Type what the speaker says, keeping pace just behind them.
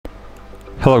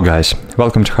Hello guys,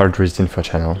 welcome to HardReset.Info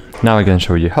channel. Now I'm going to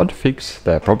show you how to fix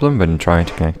the problem when trying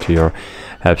to connect to your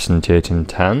Epson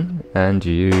ET-1810 and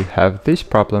you have this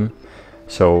problem.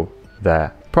 So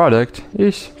the product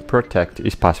is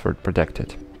password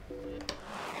protected.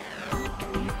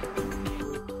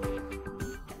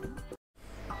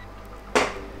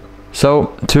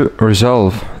 So to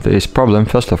resolve this problem,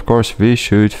 first of course we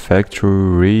should factory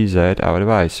reset our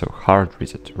device. So hard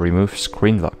reset, remove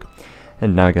screen lock.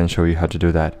 And now I'm going to show you how to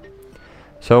do that.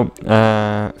 So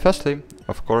firstly,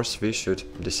 of course, we should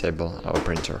disable our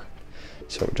printer.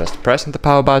 So just press the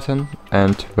power button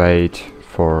and wait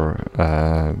for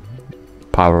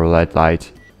power LED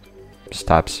light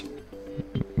stops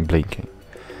blinking.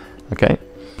 Okay.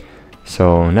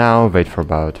 So now wait for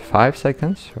about 5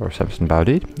 seconds or something about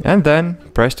it, and then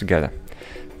press together.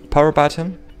 Power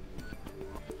button,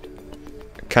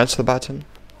 cancel button,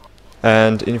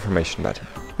 and information button.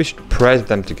 We should press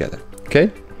them together,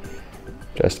 okay?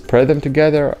 Just press them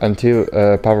together until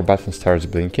power button starts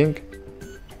blinking.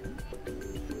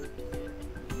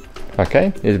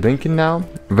 Okay, it's blinking now.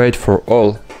 Wait for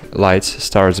all lights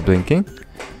starts blinking.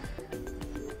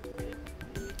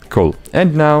 Cool.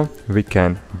 And now we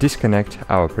can disconnect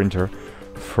our printer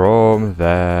from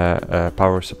the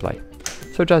power supply.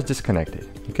 So just disconnect it,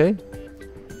 okay?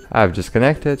 I've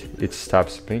disconnected, it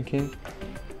stops blinking.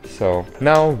 So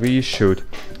now we should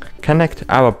connect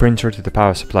our printer to the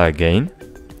power supply again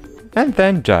and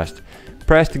then just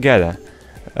press together.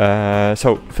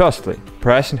 So firstly,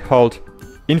 press and hold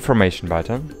information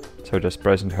button. So just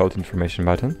press and hold information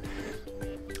button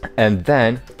and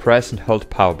then press and hold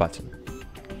power button.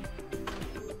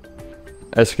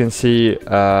 As you can see,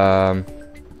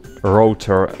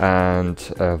 rotor and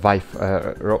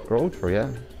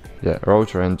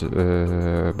rotor and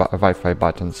Wi-Fi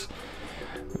buttons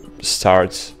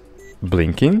starts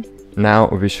blinking. Now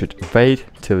we should wait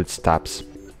till it stops.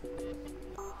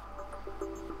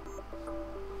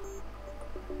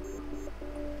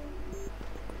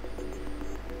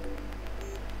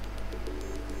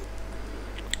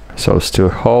 So still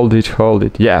hold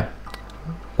it, yeah.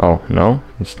 Oh no,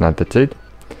 it's not that it.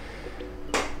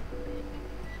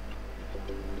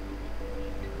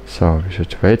 So we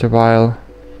should wait a while.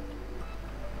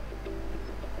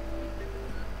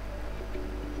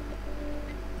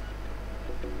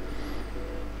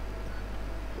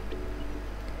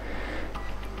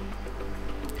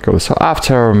 Cool. So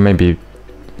after maybe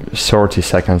 30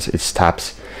 seconds it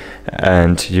stops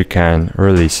and you can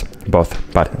release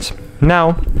both buttons.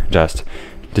 Now just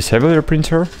disable your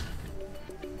printer.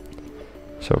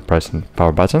 So press the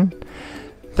power button,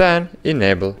 then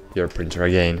enable your printer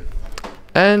again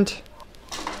and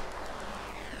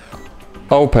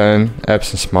open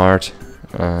Epson Smart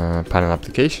Panel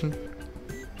application.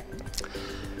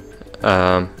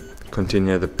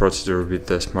 Continue the procedure with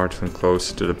the smartphone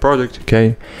close to the product.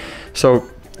 Okay, so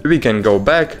we can go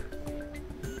back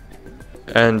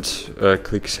and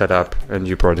click setup a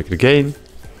new product again.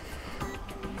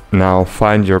 Now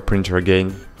find your printer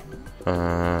again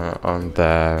on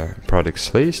the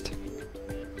products list.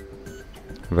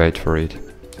 Wait for it.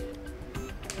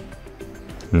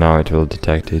 Now it will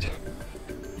detect it.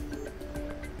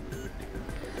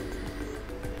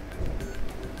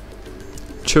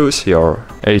 Choose your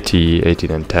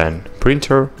ET-1810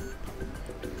 printer.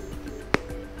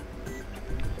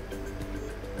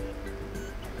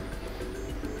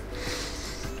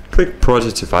 Click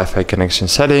Project to Wi-Fi connection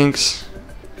settings.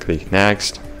 Click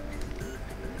Next.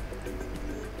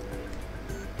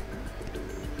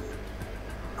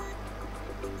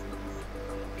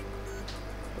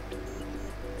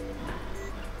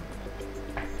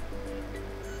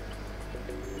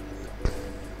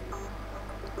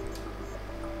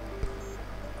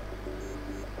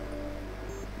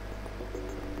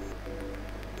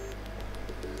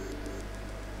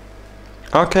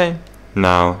 Okay,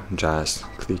 now just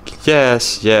click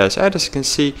yes, and as you can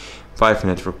see, Wi-Fi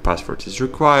network password is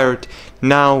required.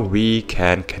 Now we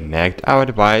can connect our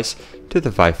device to the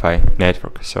Wi-Fi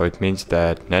network. So it means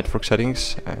that network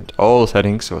settings and all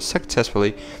settings was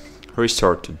successfully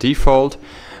restored to default.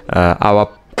 Our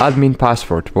admin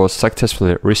password was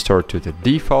successfully restored to the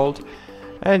default.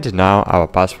 And now our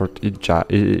password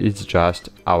is just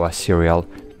our serial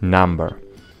number.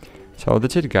 So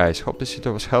that's it guys, hope this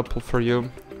video was helpful for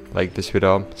you. Like this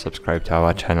video, subscribe to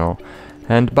our channel,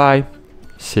 and bye,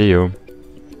 see you.